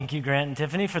Thank you, Grant and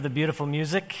Tiffany, for the beautiful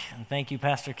music, and thank you,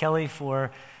 Pastor Kelly, for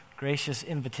gracious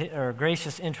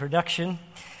introduction.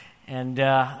 And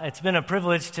it's been a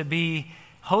privilege to be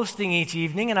hosting each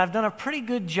evening, and I've done a pretty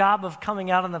good job of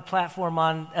coming out on the platform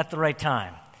at the right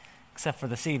time, except for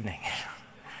this evening.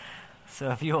 So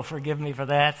if you'll forgive me for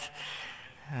that.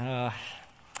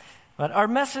 But our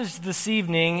message this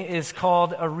evening is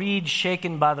called A Reed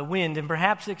Shaken by the Wind, and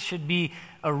perhaps it should be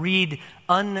a reed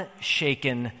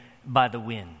unshaken by the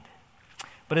wind.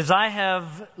 But as I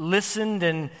have listened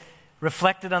and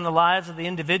reflected on the lives of the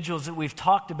individuals that we've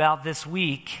talked about this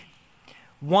week,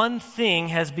 one thing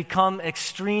has become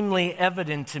extremely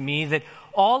evident to me, that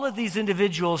all of these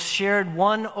individuals shared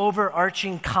one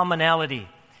overarching commonality,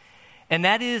 and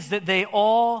that is that they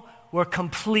all were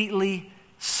completely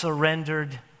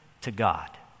surrendered to God.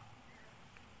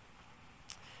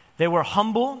 They were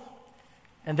humble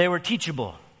and they were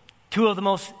teachable. Two of the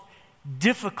most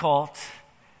difficult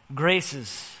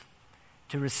graces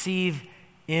to receive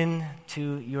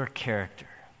into your character.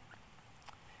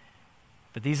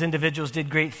 But these individuals did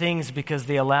great things because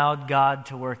they allowed God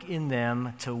to work in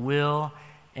them to will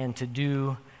and to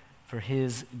do for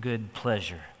His good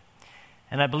pleasure.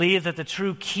 And I believe that the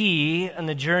true key in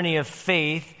the journey of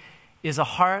faith is a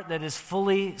heart that is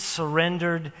fully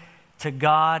surrendered to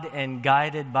God and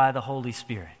guided by the Holy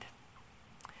Spirit.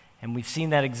 And we've seen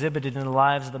that exhibited in the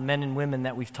lives of the men and women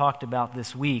that we've talked about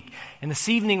this week. And this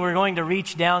evening we're going to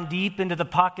reach down deep into the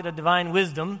pocket of divine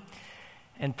wisdom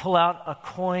and pull out a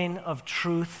coin of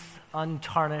truth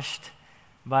untarnished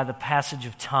by the passage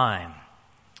of time.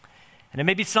 And it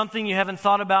may be something you haven't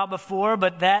thought about before,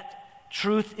 but that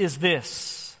truth is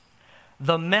this: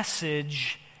 the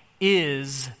message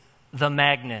is the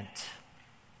magnet.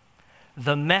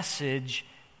 The message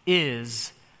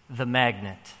is the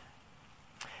magnet.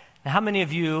 Now, how many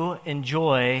of you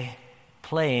enjoy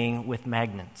playing with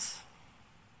magnets?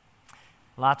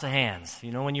 Lots of hands.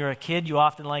 You know, when you're a kid, you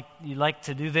often like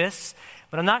to do this,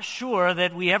 but I'm not sure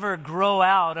that we ever grow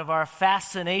out of our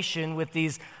fascination with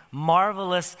these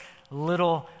marvelous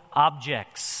little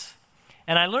objects.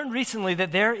 And I learned recently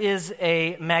that there is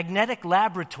a magnetic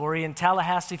laboratory in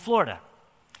Tallahassee, Florida.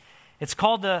 It's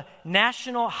called the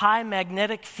National High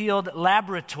Magnetic Field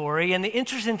Laboratory, and the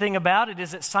interesting thing about it is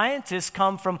that scientists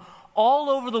come from all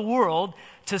over the world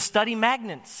to study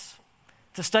magnets,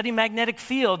 to study magnetic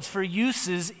fields for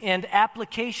uses and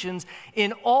applications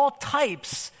in all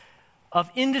types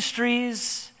of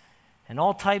industries and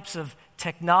all types of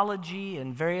technology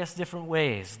and various different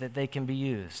ways that they can be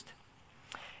used.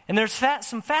 And there's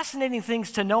some fascinating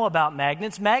things to know about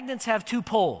magnets. Magnets have two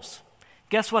poles.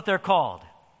 Guess what they're called?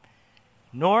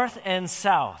 North and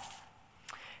south.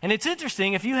 And it's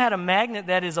interesting, if you had a magnet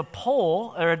that is a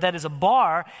pole, or that is a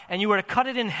bar, and you were to cut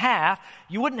it in half,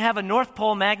 you wouldn't have a North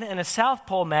Pole magnet and a South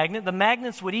Pole magnet. The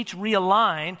magnets would each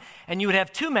realign, and you would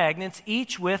have two magnets,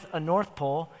 each with a North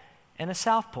Pole and a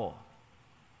South Pole.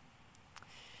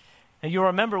 Now, you'll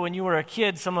remember when you were a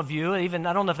kid, some of you, even,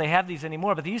 I don't know if they have these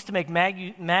anymore, but they used to make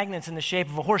magnets in the shape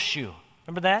of a horseshoe.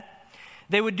 Remember that?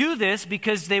 They would do this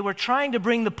because they were trying to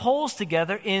bring the poles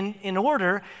together in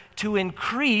order to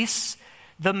increase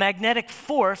the magnetic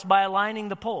force by aligning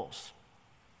the poles.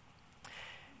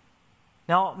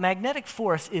 Now, magnetic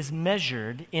force is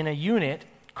measured in a unit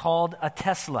called a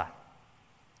Tesla.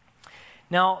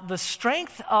 Now, the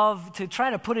strength to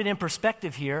try to put it in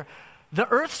perspective here, the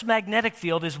Earth's magnetic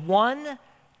field is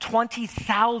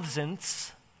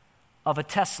 1/20,000th of a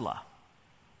Tesla.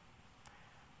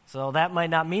 So that might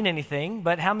not mean anything,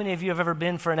 but how many of you have ever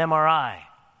been for an MRI?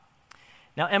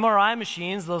 Now, MRI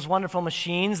machines, those wonderful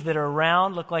machines that are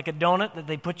round, look like a donut that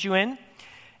they put you in,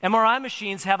 MRI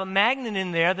machines have a magnet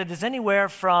in there that is anywhere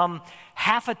from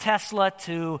half a Tesla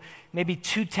to maybe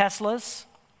 2 Teslas.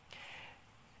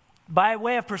 By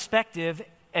way of perspective,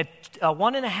 a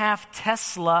 1.5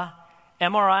 Tesla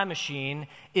MRI machine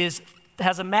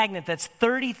has a magnet that's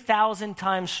 30,000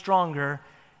 times stronger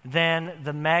than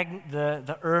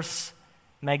the Earth's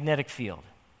magnetic field.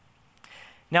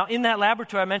 Now, in that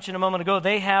laboratory I mentioned a moment ago,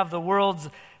 they have the world's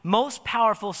most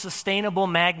powerful sustainable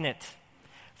magnet,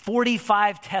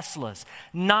 45 Teslas,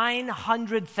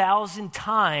 900,000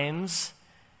 times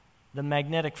the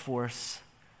magnetic force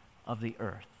of the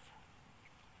Earth.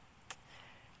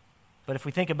 But if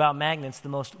we think about magnets, the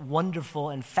most wonderful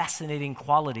and fascinating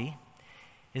quality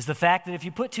is the fact that if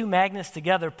you put two magnets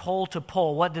together, pole to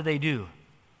pole, what do?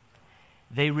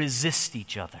 They resist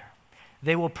each other.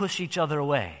 They will push each other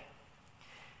away.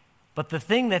 But the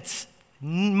thing that's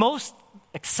most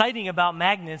exciting about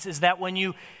magnets is that when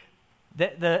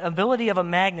the ability of a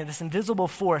magnet, this invisible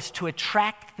force, to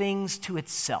attract things to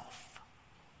itself.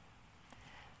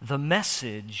 The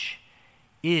message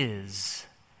is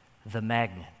the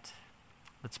magnet.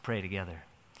 Let's pray together.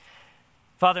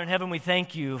 Father in heaven, we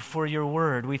thank you for your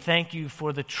word. We thank you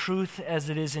for the truth as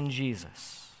it is in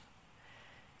Jesus.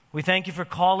 We thank you for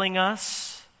calling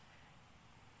us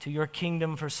to your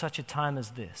kingdom for such a time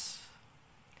as this.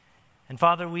 And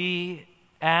Father, we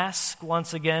ask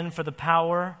once again for the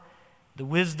power, the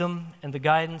wisdom, and the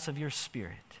guidance of your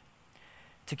Spirit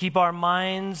to keep our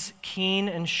minds keen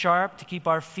and sharp, to keep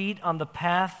our feet on the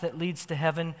path that leads to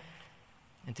heaven,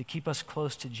 and to keep us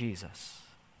close to Jesus.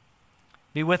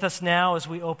 Be with us now as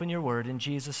we open your word. In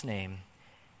Jesus' name,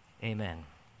 amen.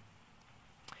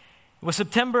 It was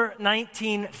September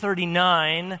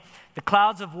 1939. The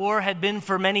clouds of war had been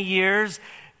for many years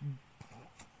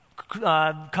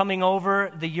coming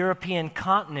over the European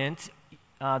continent.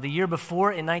 The year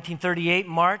before, in 1938,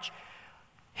 March,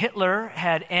 Hitler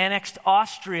had annexed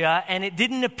Austria, and it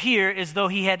didn't appear as though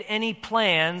he had any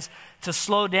plans to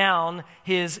slow down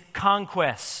his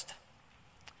conquest.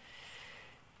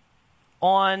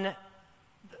 On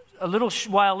a little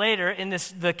while later,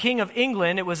 the King of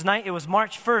England, it was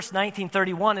March 1st,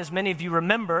 1931, as many of you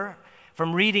remember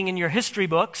from reading in your history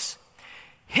books,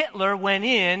 Hitler went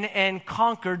in and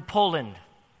conquered Poland.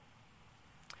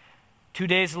 2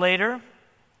 days later,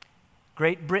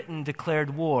 Great Britain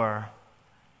declared war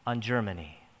on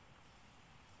Germany.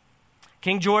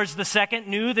 King George II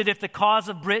knew that if the cause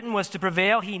of Britain was to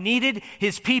prevail, he needed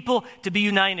his people to be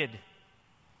united.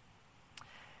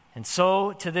 And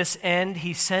so, to this end,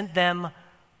 he sent them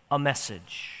a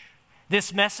message.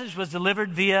 This message was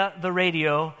delivered via the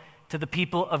radio to the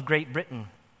people of Great Britain.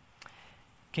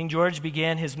 King George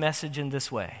began his message in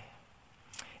this way.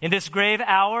 In this grave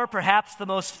hour, perhaps the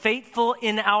most fateful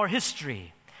in our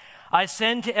history, I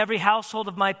send to every household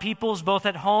of my peoples, both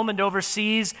at home and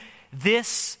overseas,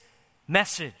 this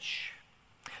message,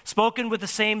 spoken with the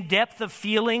same depth of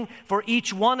feeling for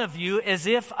each one of you as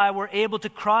if I were able to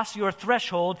cross your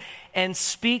threshold and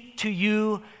speak to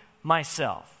you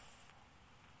myself.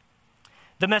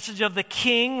 The message of the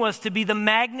king was to be the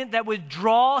magnet that would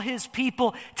draw his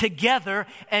people together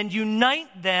and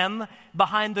unite them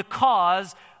behind the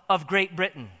cause of Great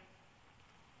Britain.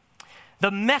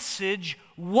 The message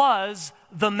was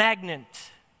the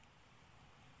magnet.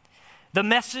 The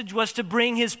message was to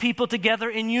bring his people together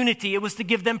in unity. It was to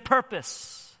give them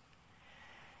purpose.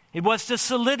 It was to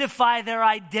solidify their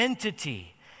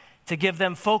identity, to give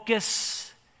them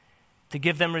focus, to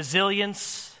give them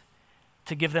resilience,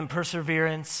 to give them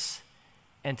perseverance,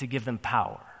 and to give them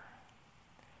power.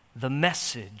 The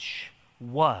message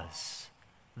was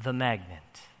the magnet.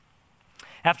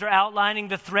 After outlining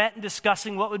the threat and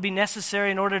discussing what would be necessary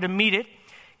in order to meet it,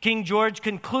 King George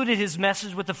concluded his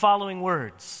message with the following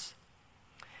words.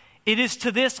 It is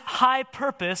to this high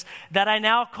purpose that I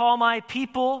now call my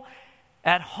people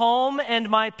at home and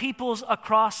my peoples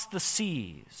across the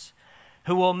seas,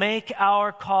 who will make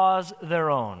our cause their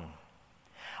own.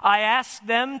 I ask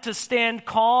them to stand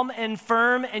calm and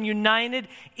firm and united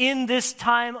in this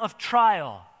time of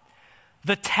trial.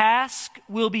 The task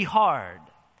will be hard.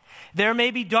 There may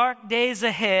be dark days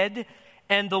ahead,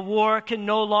 and the war can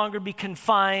no longer be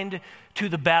confined to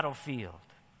the battlefield.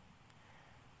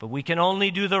 But we can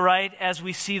only do the right as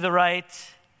we see the right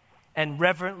and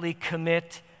reverently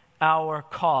commit our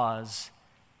cause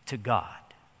to God.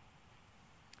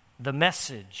 The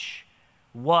message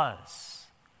was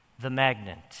the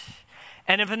magnet.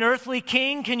 And if an earthly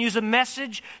king can use a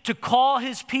message to call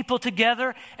his people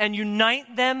together and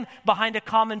unite them behind a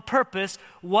common purpose,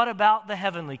 what about the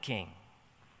heavenly king?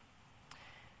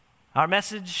 Our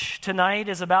message tonight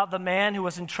is about the man who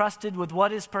was entrusted with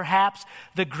what is perhaps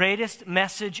the greatest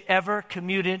message ever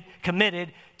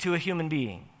committed to a human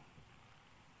being.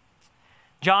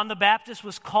 John the Baptist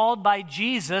was called by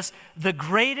Jesus the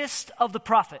greatest of the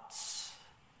prophets.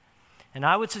 And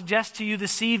I would suggest to you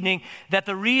this evening that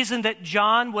the reason that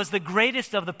John was the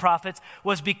greatest of the prophets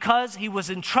was because he was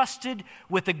entrusted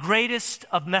with the greatest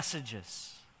of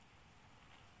messages.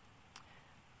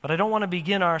 But I don't want to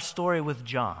begin our story with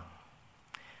John.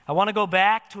 I want to go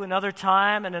back to another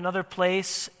time and another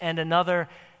place and another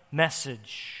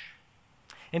message.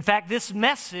 In fact, this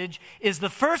message is the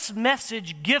first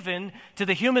message given to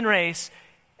the human race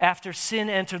after sin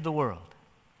entered the world.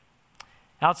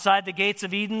 Outside the gates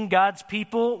of Eden, God's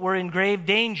people were in grave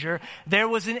danger. There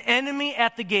was an enemy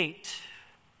at the gate.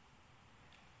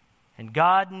 And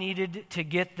God needed to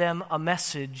get them a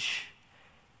message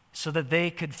so that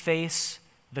they could face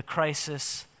the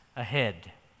crisis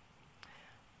ahead.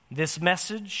 This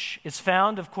message is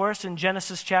found, of course, in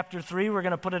Genesis chapter 3. We're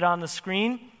going to put it on the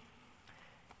screen.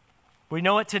 We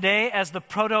know it today as the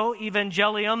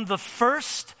proto-evangelium, the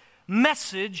first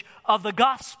message of the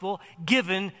gospel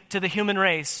given to the human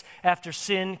race after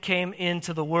sin came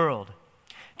into the world.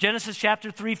 Genesis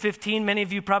chapter 3:15, many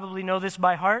of you probably know this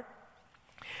by heart.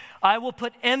 I will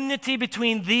put enmity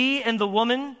between thee and the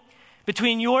woman,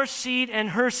 between your seed and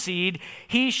her seed.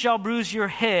 He shall bruise your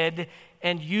head,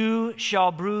 and you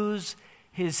shall bruise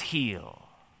his heel.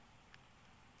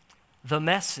 The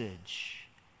message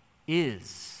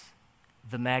is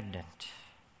the magnet.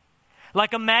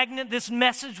 Like a magnet, this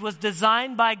message was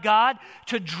designed by God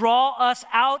to draw us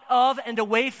out of and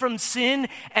away from sin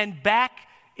and back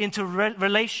into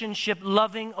relationship,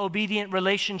 loving, obedient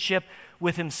relationship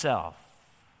with himself.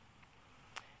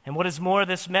 And what is more,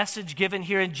 this message given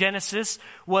here in Genesis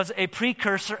was a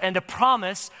precursor and a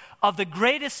promise of the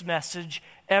greatest message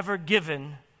ever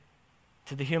given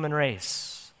to the human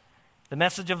race. The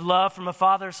message of love from a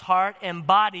father's heart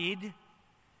embodied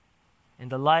in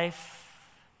the life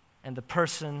and the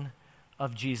person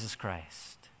of Jesus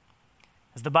Christ.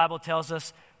 As the Bible tells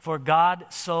us, for God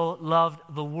so loved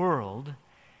the world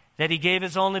that he gave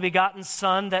his only begotten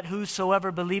Son, that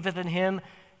whosoever believeth in him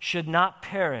should not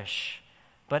perish,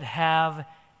 but have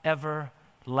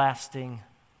everlasting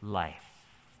life.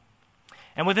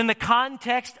 And within the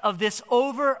context of this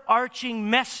overarching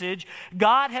message,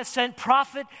 God has sent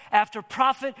prophet after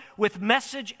prophet with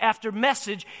message after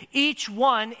message, each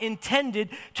one intended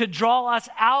to draw us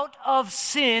out of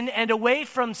sin and away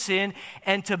from sin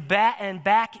and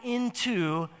back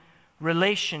into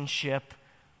relationship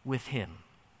with him.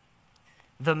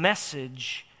 The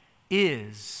message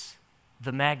is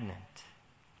the magnet.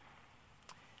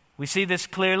 We see this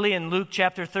clearly in Luke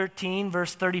chapter 13,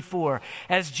 verse 34.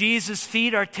 As Jesus'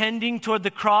 feet are tending toward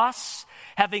the cross,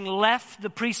 having left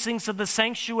the precincts of the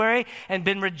sanctuary and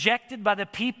been rejected by the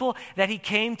people that he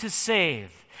came to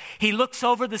save, he looks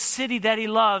over the city that he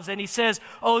loves and he says,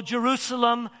 "O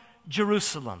Jerusalem,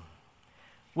 Jerusalem,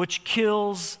 which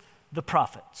kills the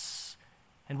prophets."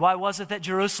 And why was it that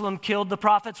Jerusalem killed the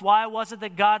prophets? Why was it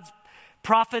that God's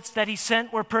prophets that he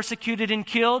sent were persecuted and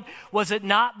killed? Was it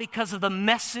not because of the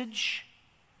messages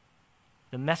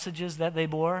that they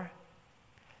bore?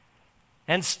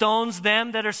 And stones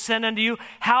them that are sent unto you.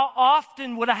 How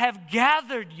often would I have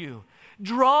gathered you,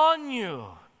 drawn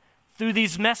you through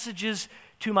these messages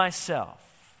to myself?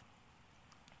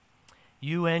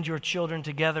 You and your children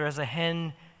together as a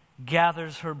hen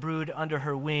gathers her brood under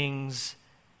her wings,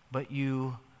 but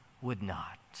you would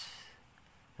not.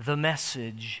 The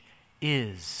message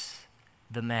is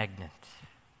the magnet.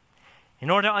 In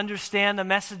order to understand the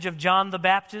message of John the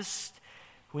Baptist,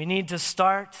 we need to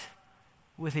start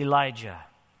with Elijah.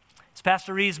 As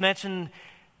Pastor Reeves mentioned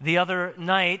the other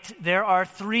night, there are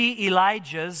 3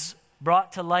 Elijahs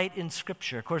brought to light in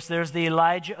Scripture. Of course, there's the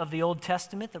Elijah of the Old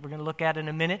Testament that we're going to look at in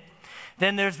a minute.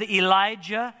 Then there's the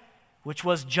Elijah, which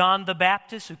was John the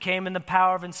Baptist, who came in the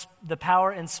power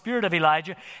and spirit of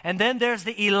Elijah. And then there's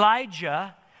the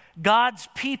Elijah, God's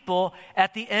people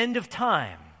at the end of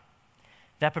time,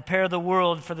 that prepare the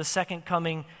world for the second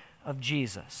coming of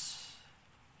Jesus.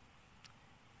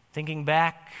 Thinking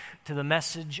back to the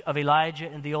message of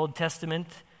Elijah in the Old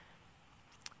Testament,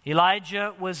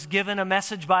 Elijah was given a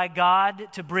message by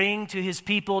God to bring to his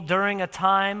people during a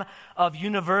time of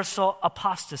universal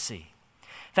apostasy.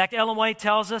 In fact, Ellen White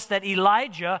tells us that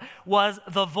Elijah was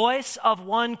the voice of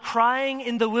one crying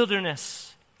in the wilderness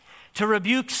to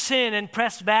rebuke sin and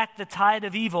press back the tide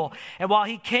of evil. And while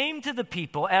he came to the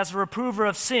people as a reprover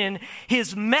of sin,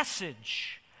 his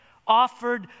message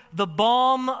offered the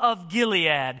balm of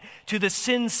Gilead to the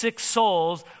sin-sick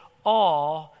souls,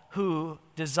 all who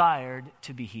desired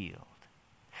to be healed.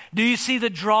 Do you see the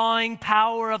drawing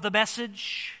power of the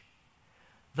message?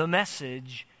 The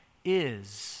message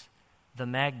is the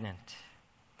magnet.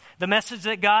 The message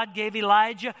that God gave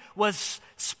Elijah was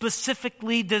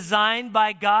specifically designed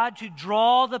by God to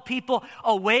draw the people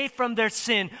away from their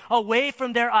sin, away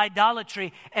from their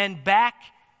idolatry, and back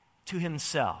to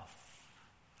himself.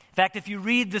 In fact, if you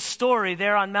read the story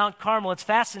there on Mount Carmel, it's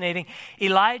fascinating.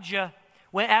 Elijah,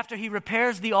 after he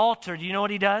repairs the altar, do you know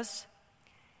what he does?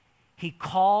 He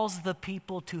calls the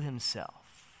people to himself.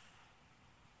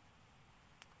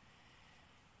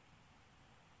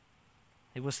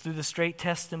 It was through the straight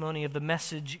testimony of the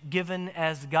message given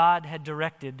as God had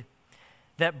directed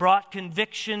that brought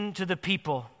conviction to the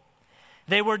people.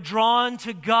 They were drawn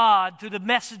to God through the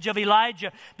message of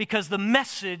Elijah because the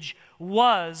message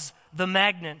was the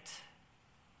magnet.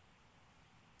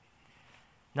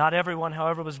 Not everyone,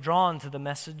 however, was drawn to the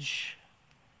message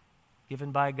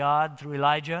given by God through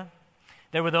Elijah.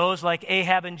 There were those like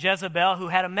Ahab and Jezebel who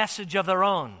had a message of their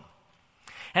own.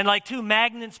 And like two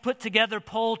magnets put together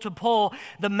pole to pole,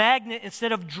 the magnet,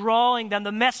 instead of drawing them,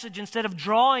 the message, instead of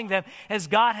drawing them as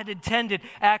God had intended,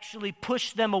 actually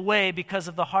pushed them away because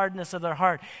of the hardness of their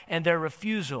heart and their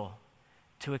refusal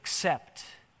to accept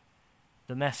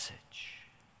the message.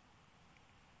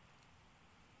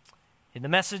 In the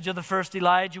message of the first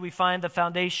Elijah, we find the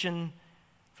foundation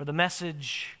for the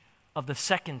message of the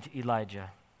second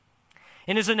Elijah.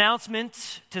 In his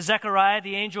announcement to Zechariah,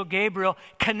 the angel Gabriel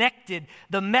connected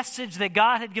the message that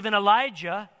God had given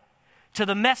Elijah to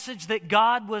the message that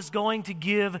God was going to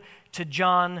give to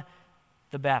John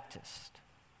the Baptist.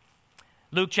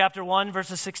 Luke chapter 1,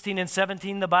 verses 16 and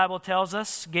 17, the Bible tells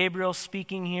us, Gabriel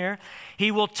speaking here, he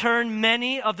will turn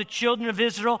many of the children of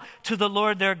Israel to the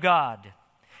Lord their God.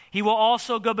 He will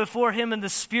also go before him in the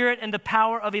spirit and the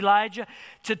power of Elijah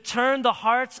to turn the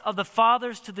hearts of the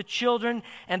fathers to the children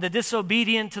and the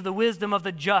disobedient to the wisdom of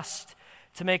the just,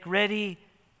 to make ready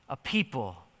a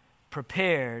people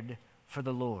prepared for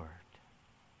the Lord.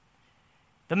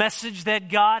 The message that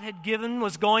God had given,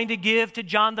 was going to give to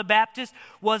John the Baptist,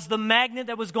 was the magnet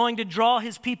that was going to draw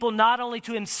his people not only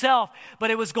to himself,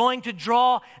 but it was going to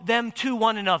draw them to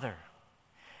one another.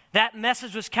 That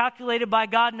message was calculated by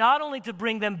God not only to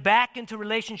bring them back into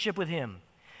relationship with him,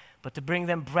 but to bring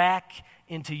them back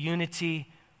into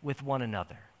unity with one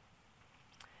another.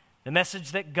 The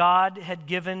message that God had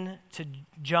given to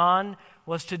John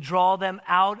was to draw them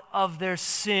out of their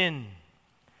sin.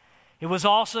 It was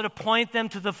also to point them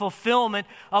to the fulfillment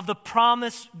of the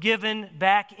promise given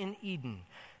back in Eden,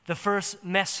 the first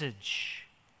message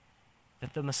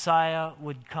that the Messiah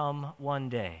would come one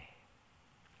day.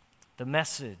 The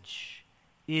message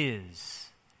is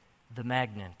the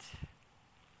magnet.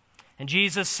 And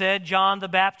Jesus said, John the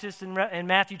Baptist in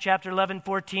Matthew chapter 11,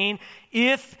 14,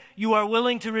 if you are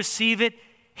willing to receive it,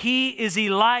 he is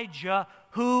Elijah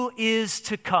who is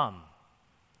to come.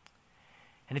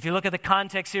 And if you look at the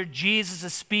context here, Jesus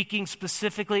is speaking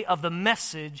specifically of the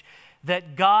message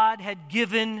that God had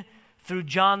given through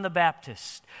John the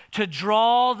Baptist to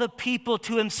draw the people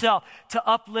to himself, to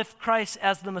uplift Christ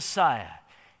as the Messiah,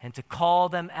 and to call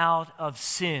them out of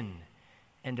sin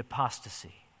and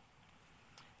apostasy.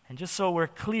 And just so we're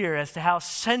clear as to how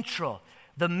central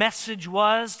the message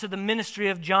was to the ministry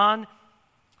of John,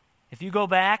 if you go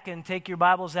back and take your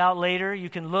Bibles out later, you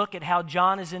can look at how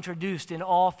John is introduced in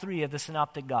all three of the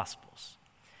Synoptic Gospels.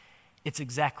 It's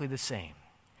exactly the same.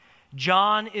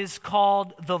 John is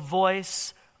called the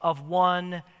voice of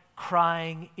one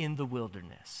crying in the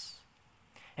wilderness.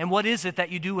 And what is it that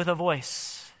you do with a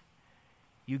voice?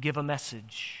 You give a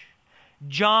message.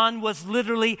 John was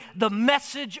literally the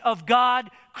message of God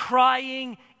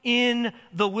crying in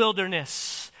the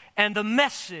wilderness. And the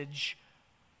message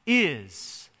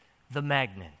is the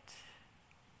magnet.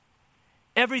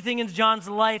 Everything in John's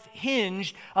life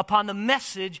hinged upon the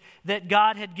message that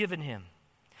God had given him.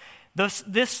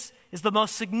 This is the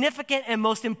most significant and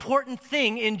most important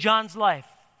thing in John's life.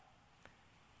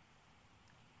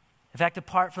 In fact,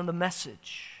 apart from the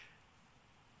message,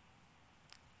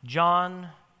 John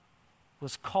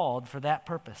was called for that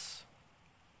purpose.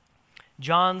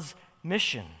 John's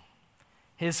mission,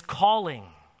 his calling,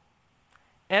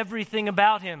 everything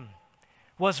about him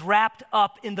was wrapped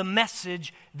up in the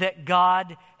message that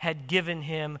God had given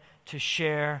him to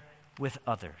share with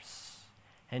others.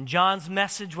 And John's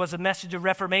message was a message of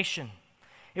reformation.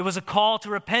 It was a call to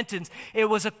repentance. It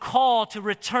was a call to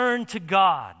return to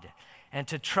God and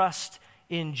to trust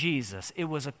in Jesus. It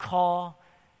was a call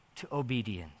to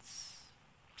obedience.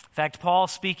 In fact, Paul,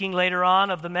 speaking later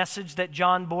on of the message that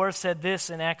John bore, said this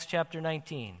in Acts chapter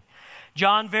 19.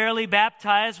 John verily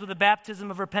baptized with the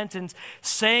baptism of repentance,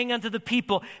 saying unto the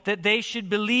people that they should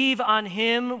believe on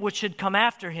him which should come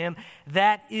after him,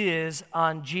 that is,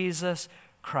 on Jesus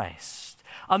Christ.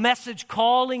 A message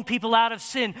calling people out of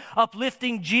sin,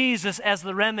 uplifting Jesus as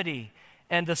the remedy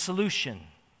and the solution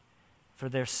for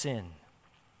their sin.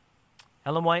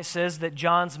 Ellen White says that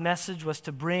John's message was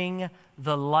to bring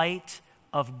the light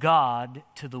of God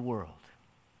to the world.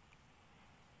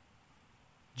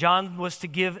 John was to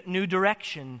give new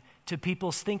direction to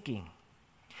people's thinking.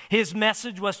 His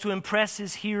message was to impress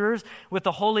his hearers with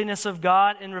the holiness of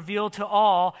God and reveal to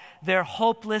all their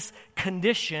hopeless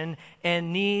condition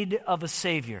and need of a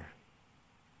Savior.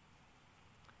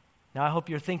 Now, I hope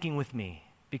you're thinking with me,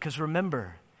 because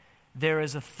remember, there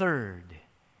is a third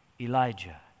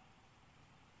Elijah.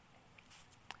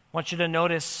 I want you to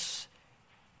notice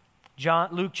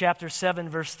Luke chapter 7,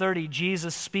 verse 30,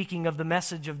 Jesus speaking of the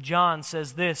message of John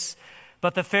says this,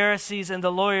 but the Pharisees and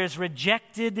the lawyers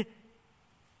rejected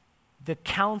the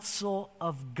counsel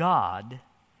of God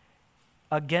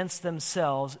against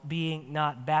themselves, being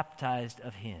not baptized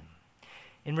of him.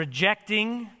 In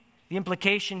rejecting, the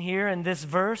implication here in this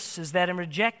verse is that in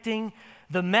rejecting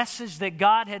the message that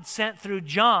God had sent through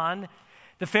John,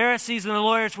 the Pharisees and the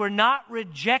lawyers were not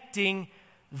rejecting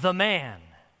the man.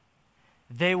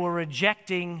 They were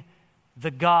rejecting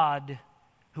the God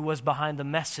who was behind the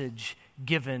message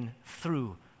given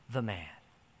through the man.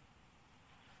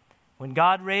 When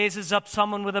God raises up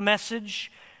someone with a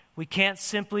message, we can't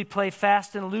simply play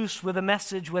fast and loose with a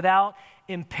message without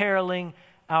imperiling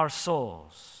our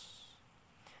souls.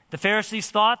 The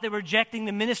Pharisees thought they were rejecting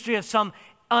the ministry of some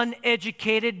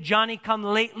uneducated,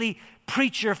 Johnny-come-lately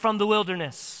preacher from the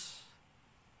wilderness.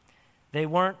 They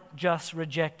weren't just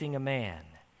rejecting a man.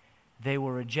 They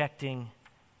were rejecting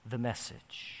the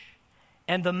message.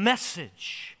 And the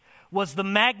message was the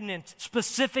magnet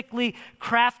specifically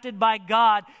crafted by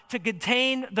God to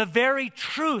contain the very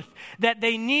truth that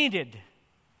they needed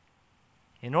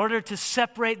in order to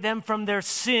separate them from their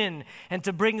sin and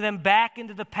to bring them back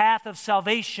into the path of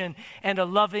salvation and a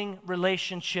loving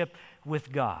relationship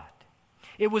with God.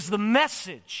 It was the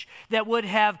message that would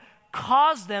have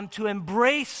caused them to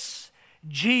embrace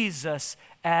Jesus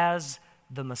as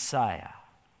the Messiah.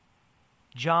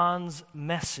 John's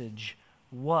message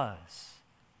was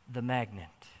the magnet.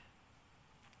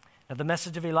 Now, the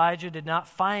message of Elijah did not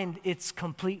find its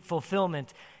complete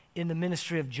fulfillment in the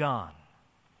ministry of John.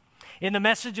 In the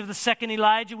message of the second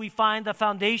Elijah, we find the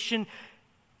foundation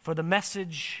for the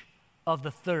message of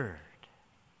the third.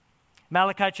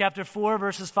 Malachi chapter 4,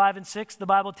 verses 5 and 6, the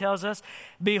Bible tells us,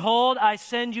 "Behold, I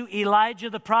send you Elijah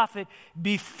the prophet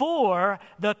before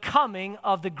the coming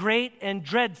of the great and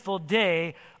dreadful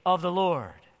day of the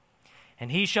Lord.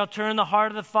 And he shall turn the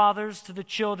heart of the fathers to the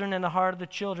children and the heart of the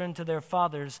children to their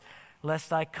fathers,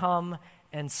 lest I come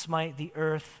and smite the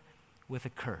earth with a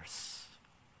curse."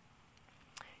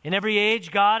 In every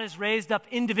age, God has raised up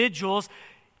individuals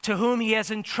to whom he has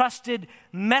entrusted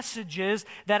messages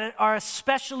that are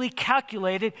especially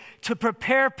calculated to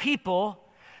prepare people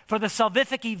for the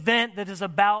salvific event that is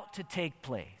about to take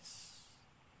place.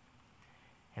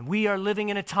 And we are living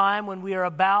in a time when we are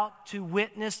about to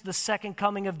witness the second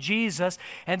coming of Jesus,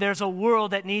 and there's a world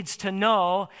that needs to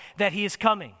know that he is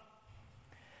coming,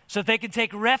 so that they can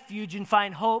take refuge and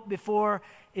find hope before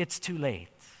it's too late.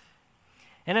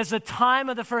 And as the time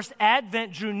of the first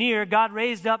advent drew near, God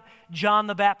raised up John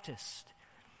the Baptist.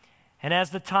 And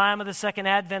as the time of the second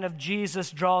advent of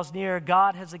Jesus draws near,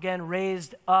 God has again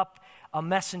raised up a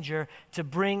messenger to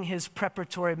bring his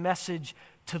preparatory message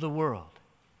to the world.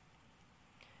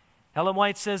 Ellen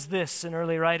White says this in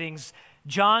early writings: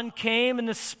 "John came in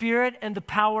the spirit and the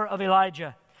power of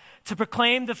Elijah to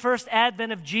proclaim the first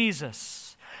advent of Jesus.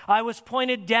 I was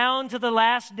pointed down to the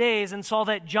last days and saw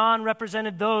that John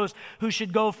represented those who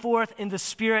should go forth in the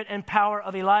spirit and power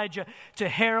of Elijah to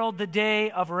herald the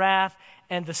day of wrath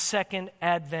and the second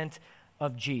advent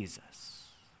of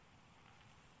Jesus."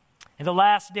 In the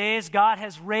last days, God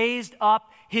has raised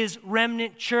up his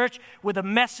remnant church with a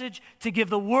message to give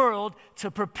the world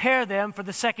to prepare them for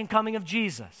the second coming of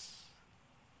Jesus.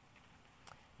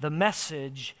 The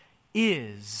message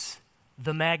is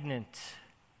the magnet.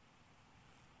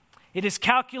 It is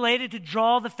calculated to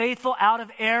draw the faithful out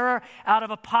of error, out of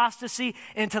apostasy,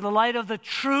 into the light of the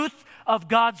truth of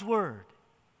God's word.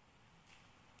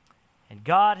 And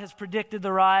God has predicted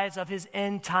the rise of his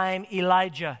end-time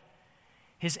Elijah,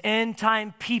 his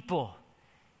end-time people,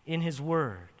 in his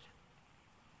word.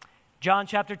 John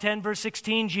chapter 10, verse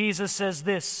 16, Jesus says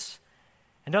this,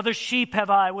 "And other sheep have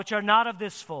I, which are not of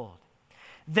this fold.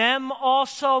 Them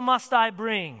also must I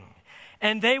bring,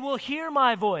 and they will hear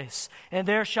my voice, and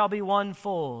there shall be one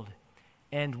fold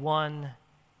and one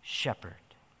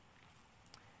shepherd."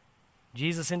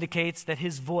 Jesus indicates that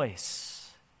his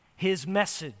voice, his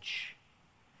message,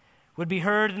 would be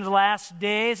heard in the last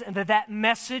days, and that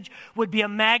message would be a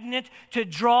magnet to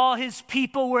draw his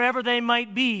people wherever they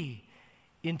might be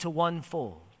into one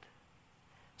fold,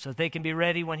 so that they can be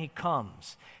ready when he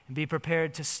comes and be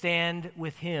prepared to stand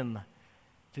with him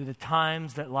through the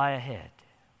times that lie ahead.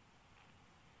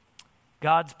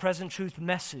 God's present truth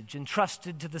message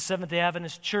entrusted to the Seventh-day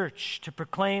Adventist Church to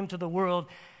proclaim to the world,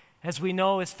 as we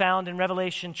know, is found in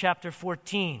Revelation chapter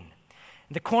 14.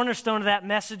 The cornerstone of that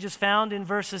message is found in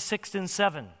verses 6 and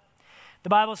 7. The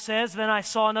Bible says, "Then I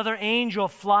saw another angel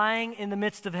flying in the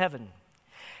midst of heaven,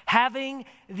 having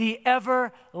the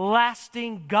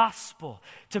everlasting gospel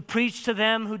to preach to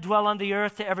them who dwell on the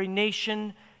earth, to every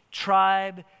nation,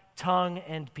 tribe, tongue,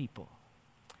 and people,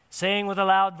 saying with a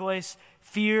loud voice,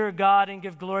 Fear God and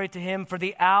give glory to him, for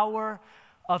the hour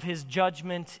of his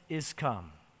judgment is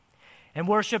come. And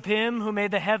worship him who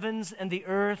made the heavens and the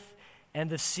earth and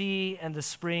the sea and the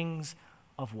springs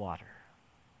of water.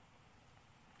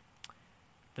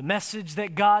 The message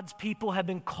that God's people have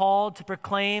been called to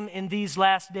proclaim in these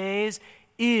last days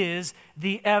is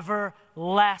the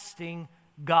everlasting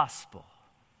gospel.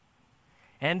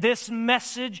 And this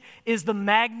message is the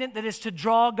magnet that is to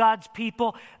draw God's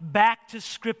people back to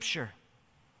Scripture.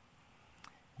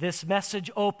 This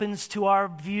message opens to our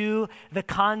view the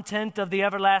content of the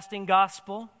everlasting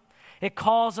gospel. It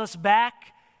calls us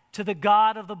back to the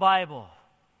God of the Bible.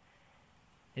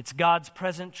 It's God's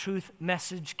present truth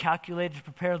message calculated to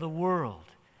prepare the world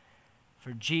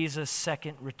for Jesus'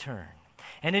 second return.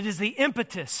 And it is the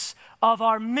impetus of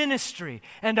our ministry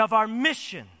and of our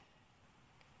mission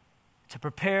to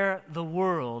prepare the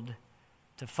world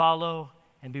to follow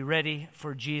and be ready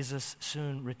for Jesus'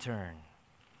 soon return.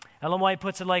 Ellen White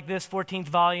puts it like this, 14th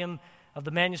volume of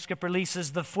the manuscript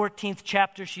releases. The 14th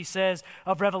chapter, she says,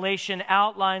 of Revelation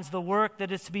outlines the work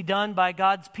that is to be done by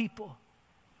God's people.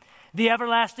 The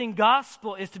everlasting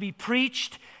gospel is to be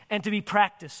preached and to be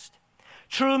practiced.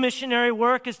 True missionary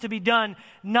work is to be done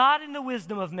not in the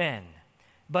wisdom of men,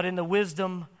 but in the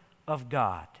wisdom of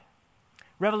God.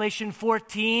 Revelation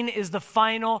 14 is the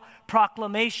final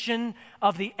proclamation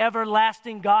of the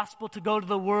everlasting gospel to go to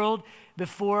the world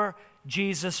before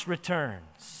Jesus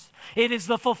returns. It is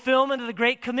the fulfillment of the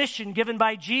Great Commission given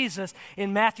by Jesus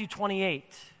in Matthew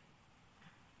 28.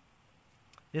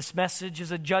 This message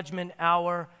is a judgment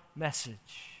hour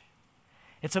message.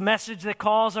 It's a message that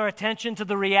calls our attention to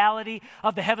the reality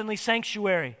of the heavenly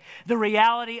sanctuary, the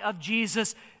reality of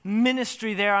Jesus'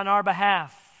 ministry there on our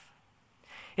behalf.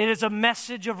 It is a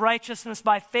message of righteousness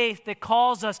by faith that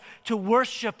calls us to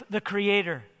worship the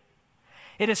Creator.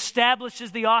 It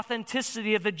establishes the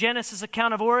authenticity of the Genesis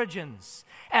account of origins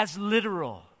as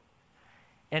literal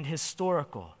and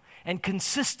historical and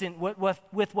consistent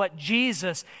with what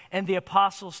Jesus and the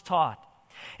apostles taught.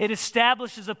 It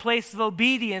establishes a place of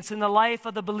obedience in the life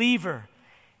of the believer,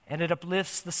 and it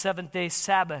uplifts the seventh-day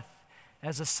Sabbath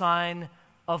as a sign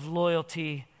of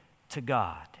loyalty to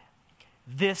God.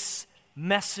 This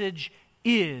message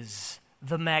is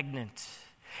the magnet.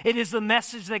 It is the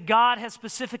message that God has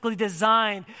specifically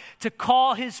designed to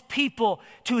call His people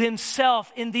to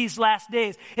Himself in these last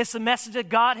days. It's the message that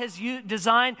God has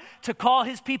designed to call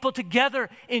His people together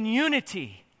in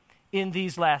unity in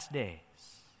these last days.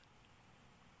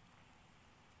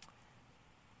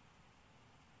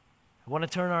 I want to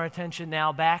turn our attention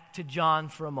now back to John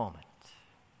for a moment.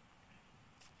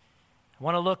 I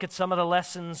want to look at some of the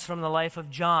lessons from the life of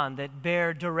John that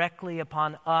bear directly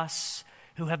upon us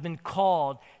who have been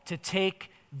called to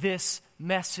take this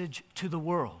message to the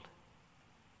world.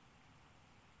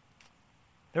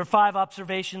 There are 5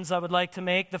 observations I would like to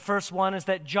make. The first one is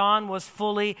that John was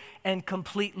fully and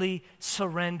completely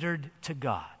surrendered to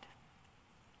God.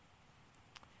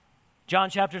 John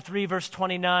chapter 3, verse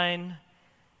 29,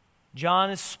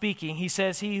 John is speaking. He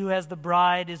says, "He who has the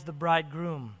bride is the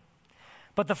bridegroom.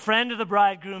 But the friend of the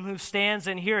bridegroom who stands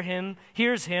and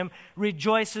hears him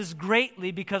rejoices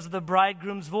greatly because of the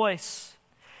bridegroom's voice.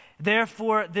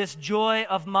 Therefore, this joy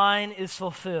of mine is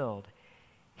fulfilled.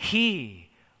 He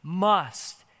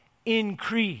must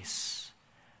increase,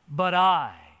 but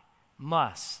I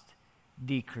must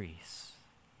decrease."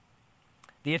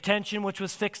 The attention which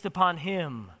was fixed upon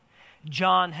him,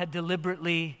 John had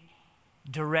deliberately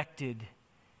directed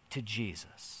to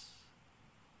Jesus.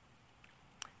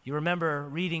 You remember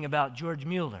reading about George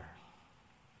Mueller.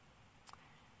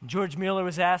 George Mueller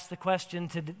was asked the question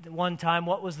one time,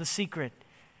 what was the secret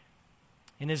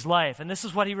in his life? And this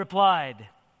is what he replied.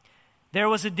 "There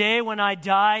was a day when I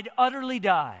died, utterly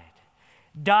died.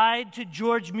 Died to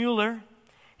George Mueller,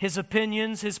 his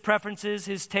opinions, his preferences,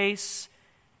 his tastes,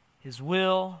 his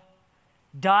will.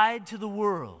 Died to the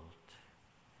world,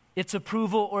 its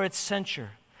approval or its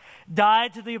censure.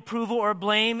 Died to the approval or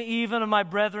blame even of my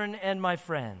brethren and my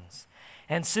friends.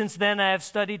 And since then I have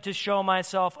studied to show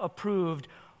myself approved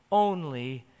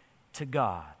only to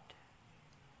God."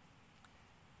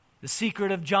 The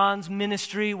secret of John's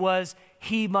ministry was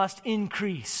he must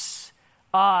increase,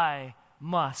 I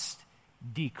must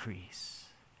decrease.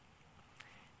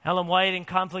 Ellen White in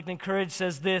Conflict and Courage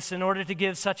says this: in order to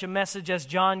give such a message as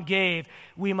John gave,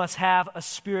 we must have a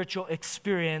spiritual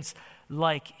experience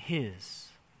like his.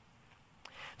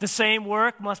 The same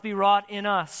work must be wrought in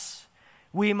us.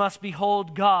 We must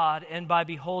behold God, and by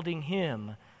beholding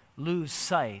Him, lose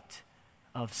sight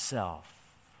of self.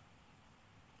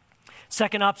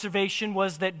 Second observation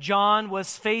was that John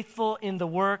was faithful in the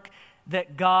work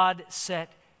that God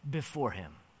set before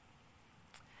him.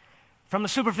 From a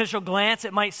superficial glance,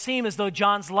 it might seem as though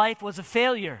John's life was a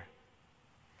failure.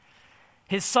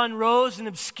 His sun rose in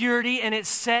obscurity and it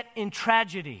set in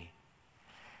tragedy.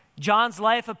 John's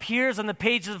life appears on the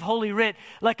pages of Holy Writ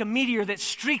like a meteor that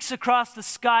streaks across the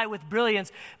sky with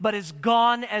brilliance, but is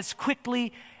gone as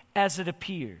quickly as it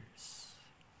appears.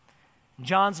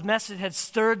 John's message had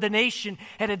stirred the nation,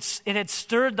 it had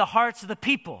stirred the hearts of the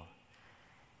people.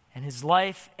 And his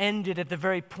life ended at the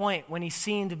very point when he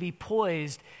seemed to be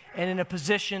poised and in a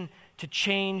position to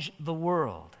change the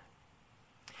world.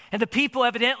 And the people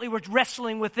evidently were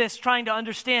wrestling with this, trying to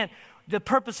understand the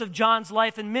purpose of John's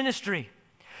life and ministry.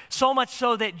 So much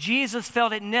so that Jesus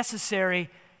felt it necessary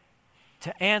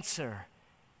to answer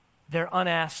their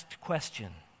unasked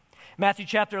question. Matthew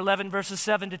chapter 11, verses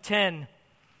 7 to 10.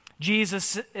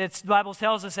 The Bible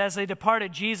tells us, as they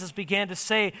departed, Jesus began to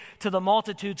say to the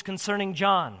multitudes concerning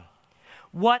John,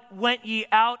 "What went ye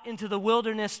out into the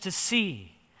wilderness to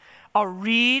see? A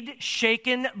reed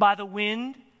shaken by the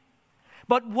wind?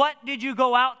 But what did you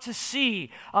go out to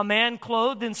see? A man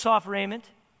clothed in soft raiment?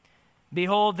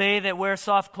 Behold, they that wear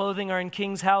soft clothing are in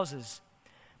kings' houses.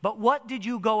 But what did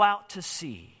you go out to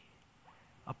see?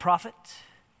 A prophet?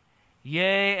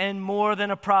 Yea, and more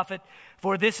than a prophet.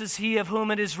 For this is he of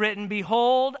whom it is written,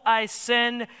 Behold, I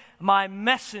send my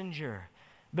messenger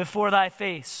before thy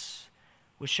face,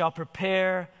 which shall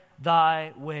prepare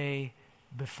thy way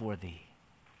before thee."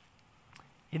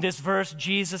 In this verse,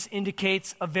 Jesus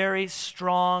indicates a very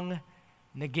strong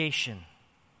negation.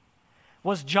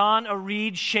 Was John a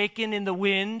reed shaken in the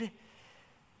wind?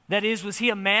 That is, was he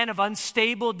a man of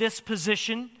unstable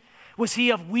disposition? Was he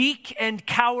of weak and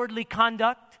cowardly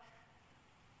conduct?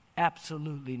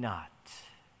 Absolutely not.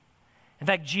 In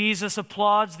fact, Jesus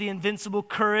applauds the invincible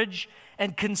courage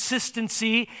and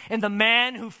consistency in the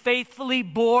man who faithfully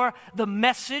bore the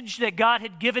message that God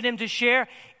had given him to share,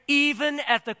 even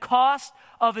at the cost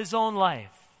of his own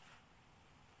life.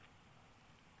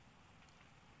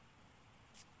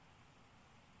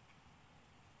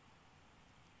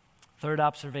 Third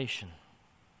observation,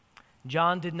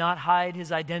 John did not hide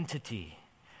his identity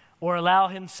or allow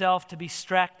himself to be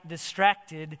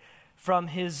distracted from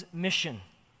his mission.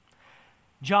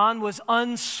 John was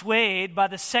unswayed by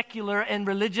the secular and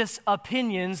religious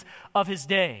opinions of his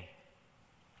day.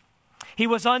 He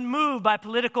was unmoved by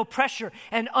political pressure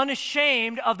and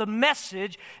unashamed of the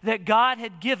message that God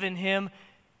had given him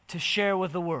to share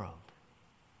with the world.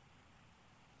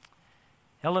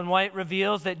 Ellen White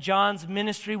reveals that John's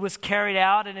ministry was carried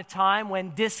out in a time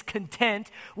when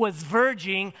discontent was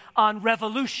verging on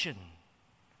revolution.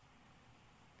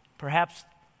 Perhaps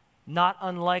not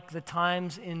unlike the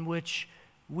times in which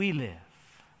we live.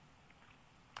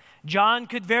 John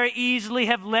could very easily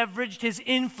have leveraged his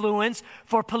influence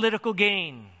for political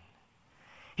gain.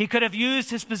 He could have used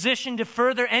his position to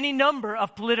further any number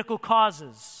of political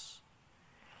causes.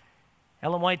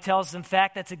 Ellen White tells us, in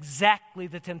fact, that's exactly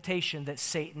the temptation that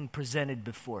Satan presented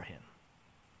before him.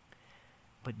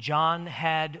 But John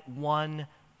had one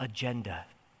agenda.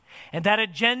 And that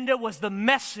agenda was the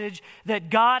message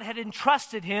that God had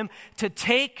entrusted him to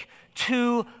take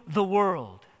to the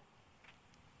world.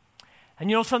 And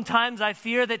you know, sometimes I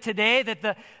fear that today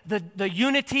that the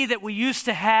unity that we used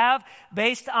to have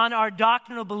based on our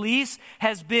doctrinal beliefs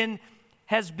has been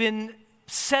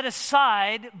set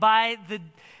aside by the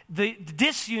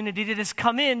disunity that has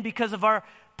come in because of our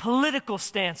political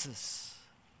stances.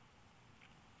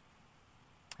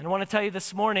 And I want to tell you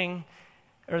this morning,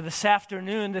 or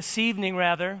this evening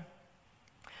rather,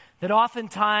 that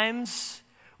oftentimes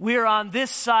we're on this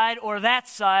side or that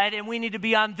side, and we need to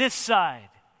be on this side.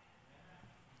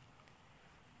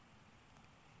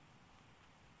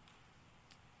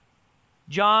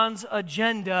 John's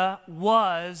agenda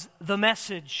was the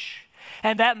message,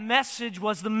 and that message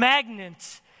was the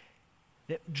magnet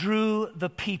that drew the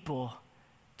people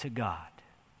to God.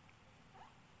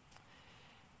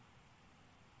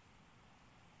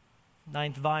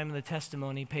 Ninth volume of the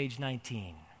Testimony, page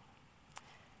 19.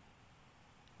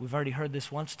 We've already heard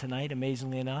this once tonight,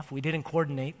 amazingly enough. We didn't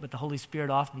coordinate, but the Holy Spirit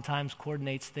oftentimes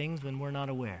coordinates things when we're not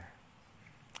aware.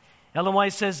 Ellen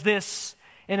White says this: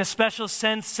 in a special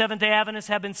sense, Seventh-day Adventists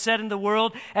have been set in the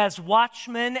world as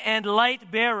watchmen and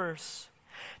light bearers.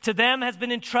 To them has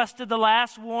been entrusted the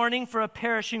last warning for a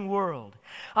perishing world.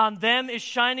 On them is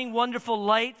shining wonderful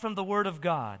light from the Word of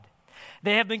God.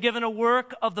 They have been given a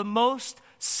work of the most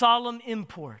solemn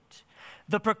import,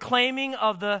 the proclaiming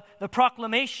of the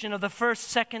proclamation of the first,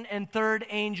 second, and third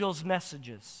angels'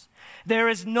 messages. There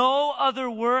is no other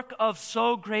work of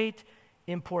so great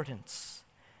importance.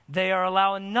 They are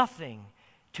allowing nothing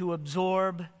to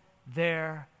absorb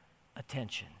their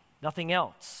attention. Nothing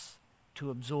else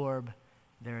to absorb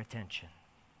their attention.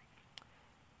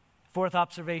 Fourth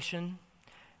observation,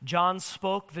 John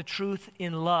spoke the truth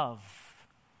in love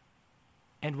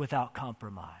and without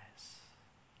compromise.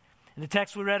 In the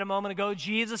text we read a moment ago,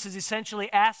 Jesus is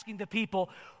essentially asking the people,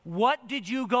 what did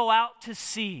you go out to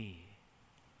see?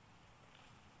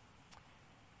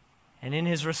 And in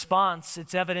his response,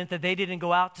 it's evident that they didn't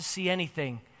go out to see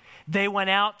anything. They went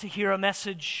out to hear a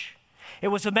message. It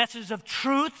was a message of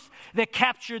truth that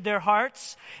captured their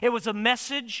hearts. It was a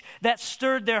message that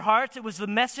stirred their hearts. It was the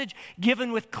message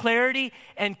given with clarity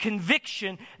and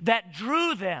conviction that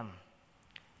drew them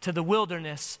to the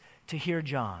wilderness to hear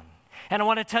John. And I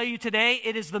want to tell you today,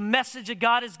 it is the message that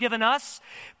God has given us,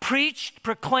 preached,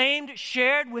 proclaimed,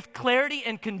 shared with clarity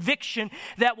and conviction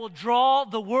that will draw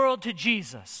the world to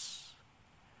Jesus.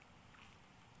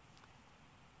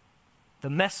 The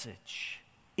message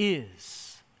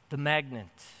is the magnet.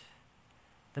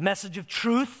 The message of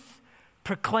truth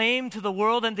proclaimed to the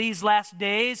world in these last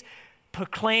days,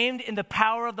 proclaimed in the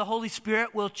power of the Holy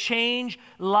Spirit, will change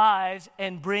lives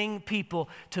and bring people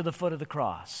to the foot of the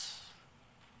cross.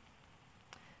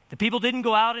 The people didn't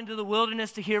go out into the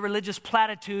wilderness to hear religious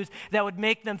platitudes that would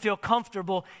make them feel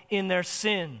comfortable in their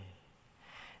sin.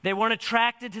 They weren't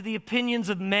attracted to the opinions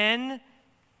of men,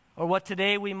 or what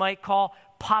today we might call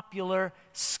popular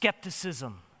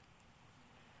skepticism.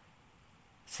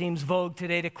 Seems vogue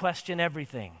today to question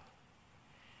everything.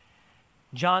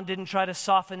 John didn't try to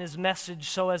soften his message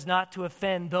so as not to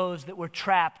offend those that were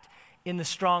trapped in the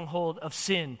stronghold of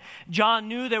sin. John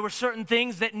knew there were certain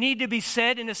things that need to be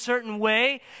said in a certain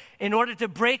way in order to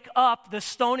break up the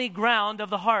stony ground of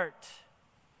the heart.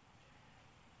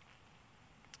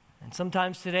 And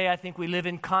sometimes today I think we live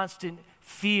in constant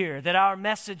fear that our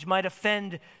message might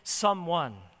offend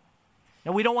someone.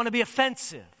 Now, we don't want to be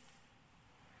offensive.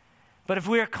 But if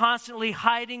we are constantly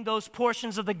hiding those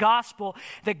portions of the gospel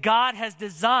that God has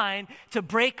designed to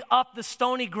break up the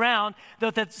stony ground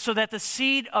so that the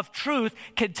seed of truth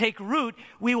can take root,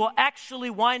 we will actually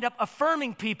wind up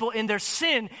affirming people in their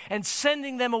sin and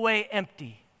sending them away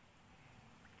empty.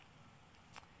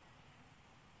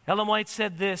 Ellen White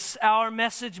said this: our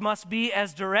message must be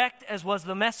as direct as was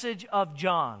the message of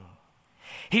John.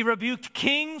 He rebuked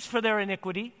kings for their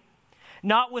iniquity.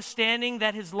 Notwithstanding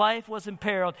that his life was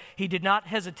imperiled, he did not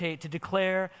hesitate to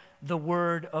declare the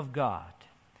word of God.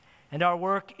 And our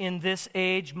work in this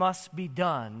age must be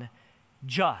done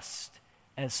just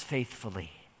as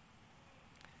faithfully.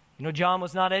 You know, John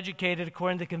was not educated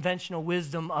according to the conventional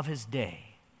wisdom of his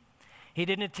day. He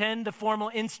didn't attend the formal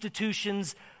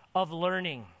institutions of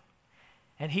learning.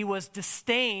 And he was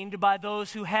disdained by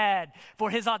those who had, for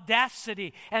his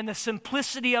audacity and the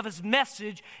simplicity of his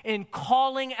message in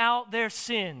calling out their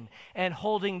sin and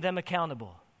holding them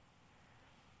accountable.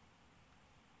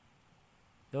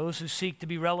 Those who seek to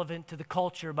be relevant to the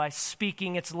culture by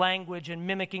speaking its language and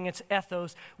mimicking its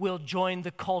ethos will join the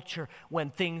culture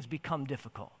when things become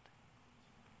difficult.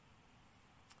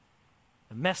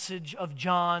 The message of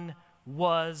John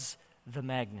was the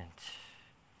magnet.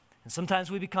 And sometimes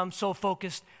we become so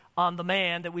focused on the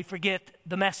man that we forget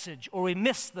the message or we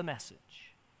miss the message.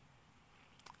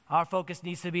 Our focus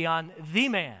needs to be on the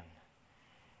man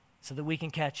so that we can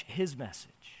catch his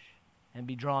message and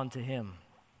be drawn to him.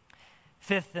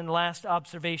 Fifth and last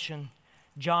observation,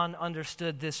 John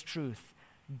understood this truth.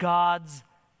 God's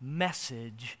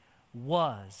message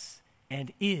was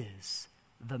and is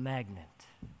the magnet.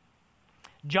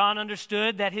 John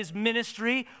understood that his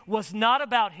ministry was not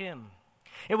about him.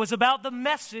 It was about the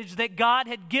message that God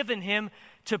had given him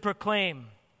to proclaim.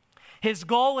 His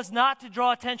goal was not to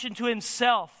draw attention to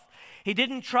himself. He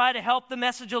didn't try to help the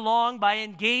message along by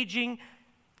engaging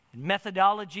in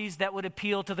methodologies that would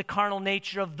appeal to the carnal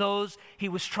nature of those he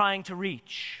was trying to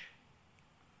reach.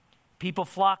 People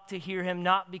flocked to hear him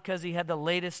not because he had the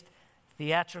latest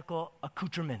theatrical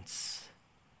accoutrements.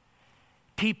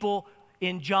 People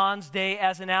in John's day,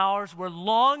 as in ours, were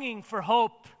longing for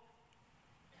hope.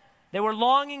 They were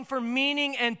longing for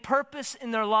meaning and purpose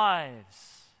in their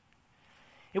lives.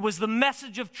 It was the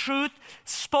message of truth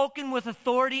spoken with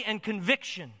authority and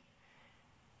conviction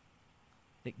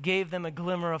that gave them a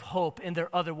glimmer of hope in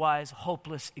their otherwise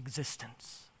hopeless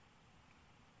existence.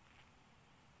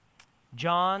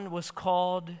 John was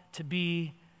called to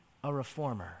be a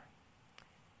reformer,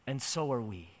 and so are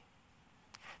we.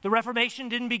 The Reformation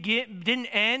didn't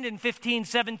end in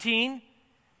 1517.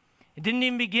 It didn't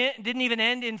even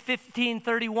end in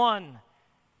 1531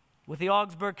 with the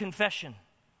Augsburg Confession.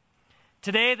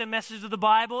 Today, the message of the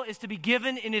Bible is to be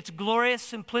given in its glorious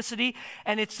simplicity,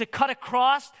 and it's to cut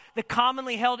across the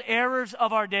commonly held errors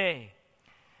of our day.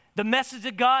 The message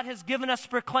that God has given us to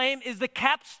proclaim is the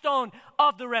capstone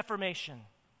of the Reformation.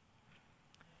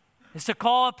 It's to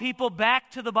call people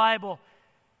back to the Bible,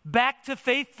 back to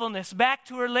faithfulness, back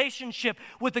to a relationship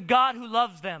with the God who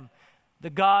loves them, the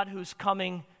God who's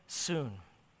coming soon.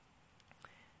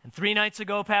 And 3 nights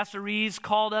ago, Pastor Rees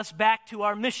called us back to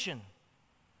our mission.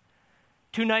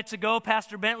 2 nights ago,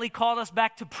 Pastor Bentley called us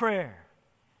back to prayer.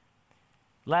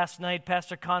 Last night,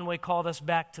 Pastor Conway called us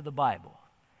back to the Bible.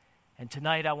 And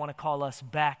tonight, I want to call us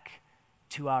back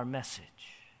to our message.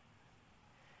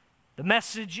 The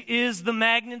message is the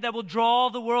magnet that will draw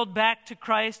the world back to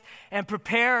Christ and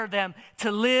prepare them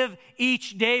to live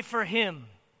each day for Him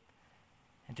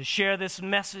and to share this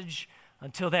message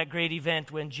until that great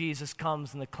event when Jesus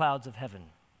comes in the clouds of heaven.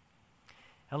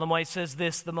 Ellen White says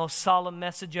this: the most solemn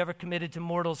message ever committed to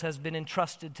mortals has been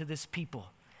entrusted to this people,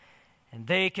 and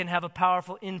they can have a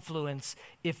powerful influence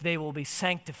if they will be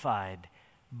sanctified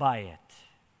by it.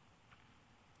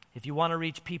 If you want to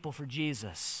reach people for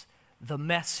Jesus, the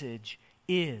message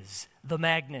is the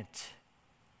magnet.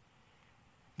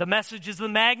 The message is the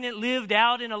magnet lived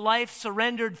out in a life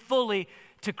surrendered fully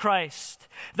to Christ.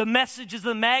 The message is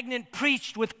the magnet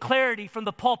preached with clarity from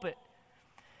the pulpit.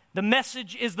 The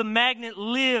message is the magnet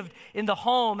lived in the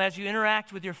home as you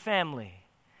interact with your family.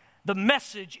 The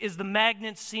message is the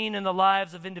magnet seen in the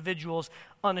lives of individuals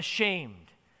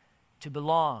unashamed to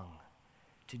belong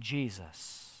to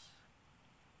Jesus.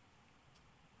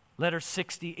 Letter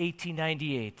 60,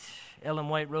 1898, Ellen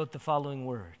White wrote the following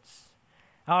words: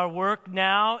 our work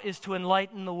now is to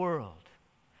enlighten the world.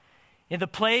 In the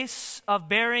place of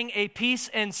bearing a peace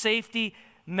and safety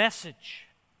message,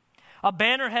 a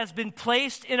banner has been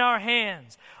placed in our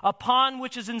hands, upon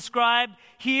which is inscribed,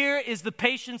 "Here is the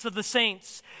patience of the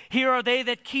saints. Here are they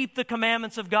that keep the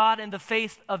commandments of God and the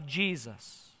faith of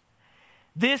Jesus."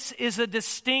 This is a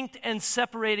distinct and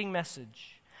separating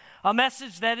message. A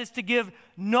message that is to give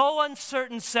no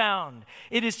uncertain sound.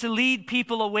 It is to lead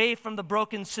people away from the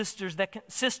broken cisterns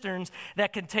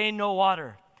that contain no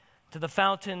water to the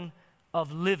fountain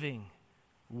of living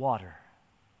water.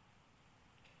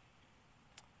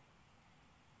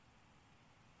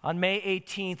 On May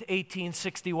 18th,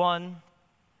 1861,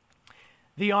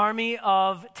 the Army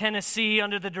of Tennessee,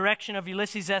 under the direction of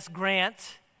Ulysses S.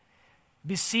 Grant,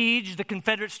 besieged the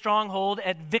Confederate stronghold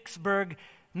at Vicksburg,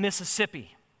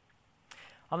 Mississippi.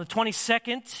 On the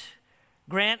 22nd,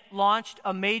 Grant launched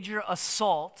a major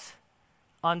assault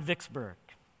on Vicksburg.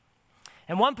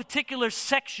 And one particular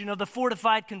section of the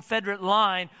fortified Confederate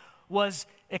line was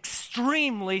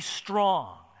extremely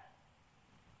strong.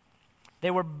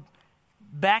 They were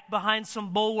back behind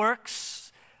some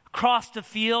bulwarks, across the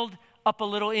field, up a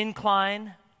little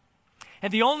incline.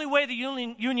 And the only way the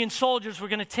Union soldiers were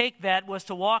going to take that was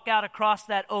to walk out across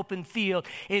that open field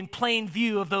in plain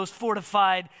view of those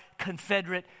fortified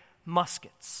Confederate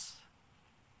muskets.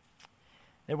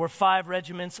 There were 5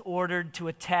 regiments ordered to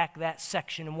attack that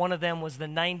section, and one of them was the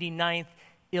 99th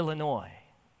Illinois.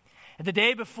 And the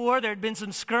day before, there had been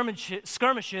some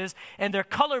skirmishes, and their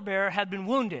color bearer had been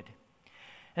wounded.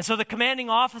 And so the commanding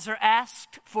officer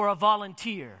asked for a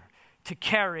volunteer to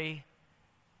carry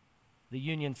the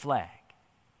Union flag,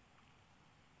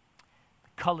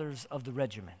 the colors of the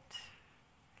regiment.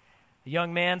 A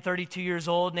young man, 32 years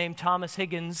old, named Thomas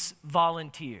Higgins,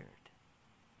 volunteered.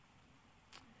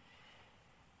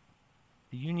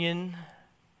 The Union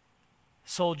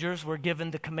soldiers were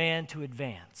given the command to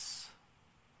advance.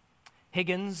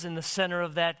 Higgins in the center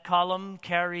of that column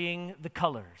carrying the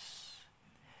colors.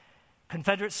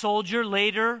 Confederate soldier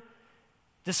later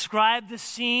described the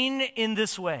scene in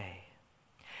this way: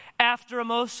 after a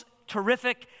most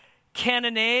terrific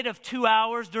cannonade of 2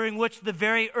 hours during which the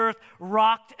very earth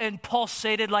rocked and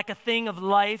pulsated like a thing of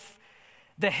life,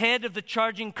 the head of the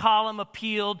charging column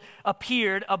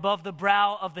appeared above the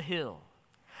brow of the hill,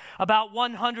 about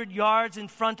 100 yards in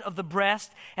front of the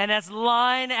breast, and as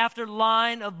line after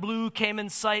line of blue came in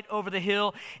sight over the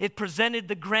hill, it presented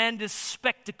the grandest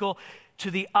spectacle to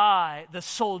the eye the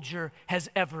soldier has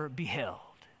ever beheld.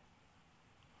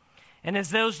 And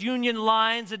as those Union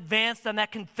lines advanced on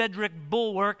that Confederate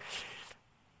bulwark,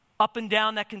 up and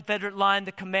down that Confederate line,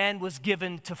 the command was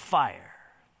given to fire.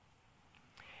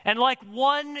 And like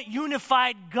one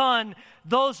unified gun,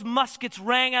 those muskets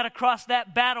rang out across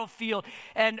that battlefield,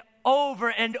 and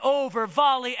over,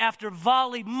 volley after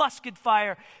volley, musket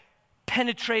fire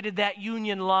penetrated that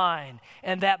Union line,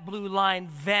 and that blue line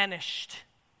vanished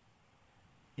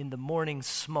in the morning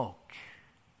smoke.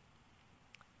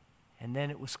 And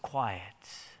then it was quiet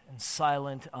and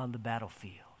silent on the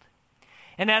battlefield.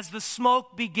 And as the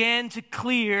smoke began to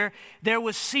clear, there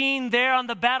was seen there on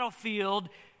the battlefield,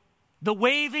 the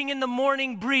waving in the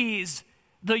morning breeze,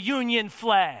 the Union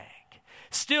flag,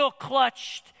 still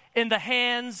clutched in the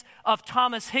hands of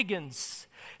Thomas Higgins,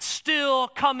 still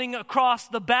coming across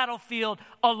the battlefield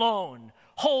alone,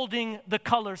 holding the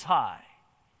colors high.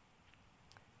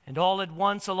 And all at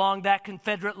once along that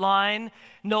Confederate line,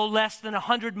 no less than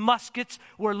 100 muskets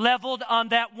were leveled on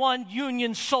that one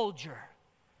Union soldier,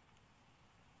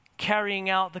 carrying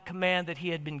out the command that he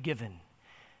had been given.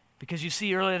 Because you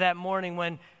see, earlier that morning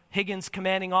when Higgins'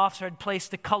 commanding officer had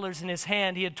placed the colors in his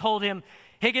hand, he had told him,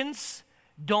 Higgins,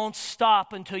 don't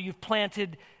stop until you've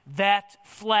planted that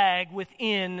flag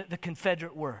within the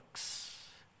Confederate works.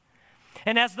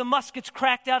 And as the muskets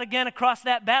cracked out again across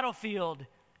that battlefield,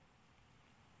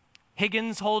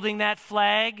 Higgins holding that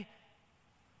flag,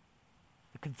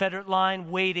 the Confederate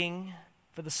line waiting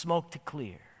for the smoke to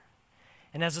clear.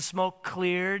 And as the smoke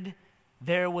cleared,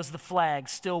 there was the flag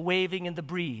still waving in the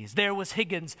breeze. There was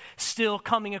Higgins still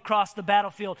coming across the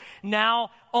battlefield, now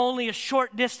only a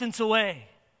short distance away.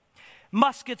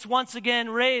 Muskets once again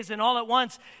raised, and all at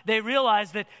once they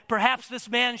realized that perhaps this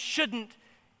man shouldn't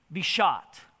be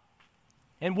shot.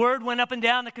 And word went up and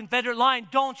down the Confederate line,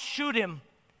 don't shoot him.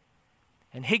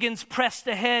 And Higgins pressed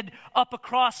ahead up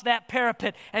across that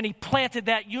parapet, and he planted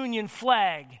that Union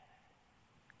flag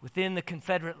within the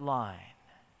Confederate line.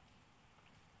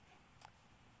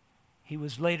 He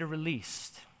was later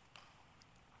released.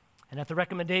 And at the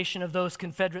recommendation of those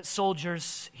Confederate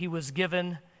soldiers, he was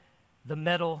given the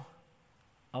Medal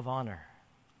of Honor.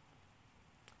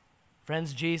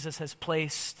 Friends, Jesus has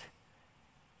placed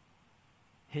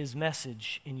his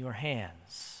message in your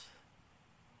hands.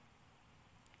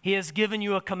 He has given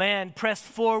you a command, press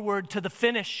forward to the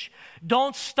finish.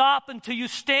 Don't stop until you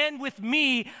stand with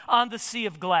me on the sea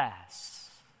of glass.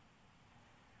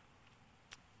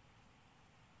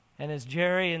 And as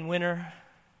Jerry and Winter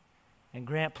and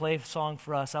Grant play a song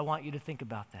for us, I want you to think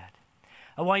about that.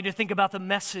 I want you to think about the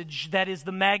message that is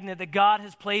the magnet that God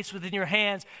has placed within your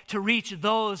hands to reach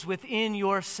those within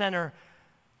your center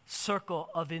circle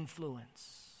of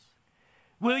influence.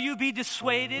 Will you be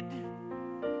dissuaded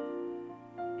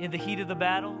in the heat of the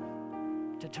battle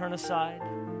to turn aside,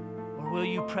 or will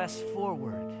you press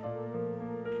forward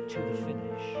to the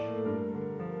finish?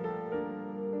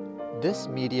 This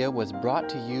media was brought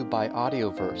to you by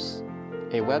Audioverse,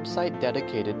 a website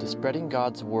dedicated to spreading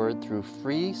God's Word through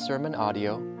free sermon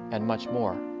audio and much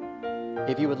more.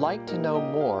 If you would like to know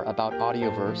more about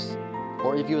Audioverse,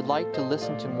 or if you would like to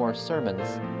listen to more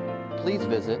sermons, please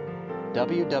visit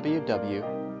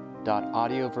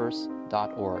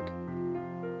www.audioverse.org.